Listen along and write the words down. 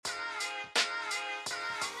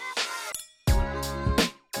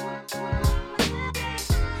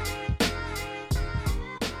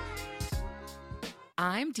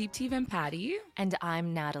I'm Deepti and Patty. And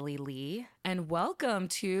I'm Natalie Lee. And welcome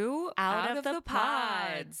to Out of the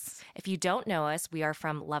Pods. If you don't know us, we are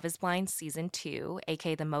from Love is Blind Season 2,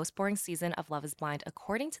 aka the most boring season of Love is Blind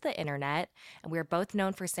according to the internet. And we're both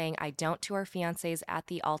known for saying I don't to our fiancés at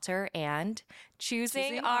the altar and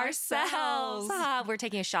choosing ourselves. We're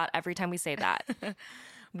taking a shot every time we say that.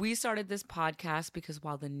 We started this podcast because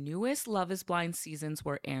while the newest Love is Blind seasons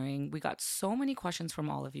were airing, we got so many questions from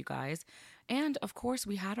all of you guys. And of course,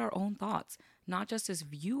 we had our own thoughts, not just as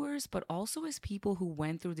viewers, but also as people who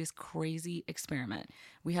went through this crazy experiment.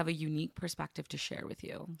 We have a unique perspective to share with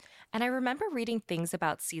you. And I remember reading things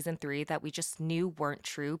about season 3 that we just knew weren't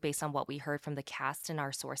true based on what we heard from the cast and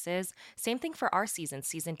our sources. Same thing for our season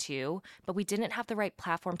 2, but we didn't have the right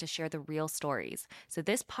platform to share the real stories. So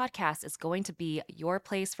this podcast is going to be your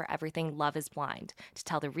place for everything Love is Blind, to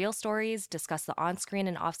tell the real stories, discuss the on-screen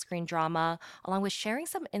and off-screen drama, along with sharing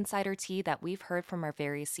some insider tea that we've heard from our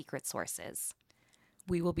various secret sources.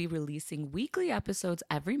 We will be releasing weekly episodes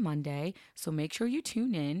every Monday, so make sure you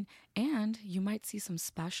tune in, and you might see some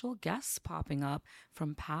special guests popping up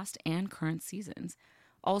from past and current seasons.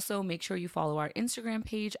 Also, make sure you follow our Instagram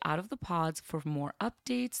page, Out of the Pods, for more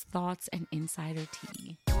updates, thoughts, and insider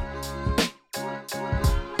tea.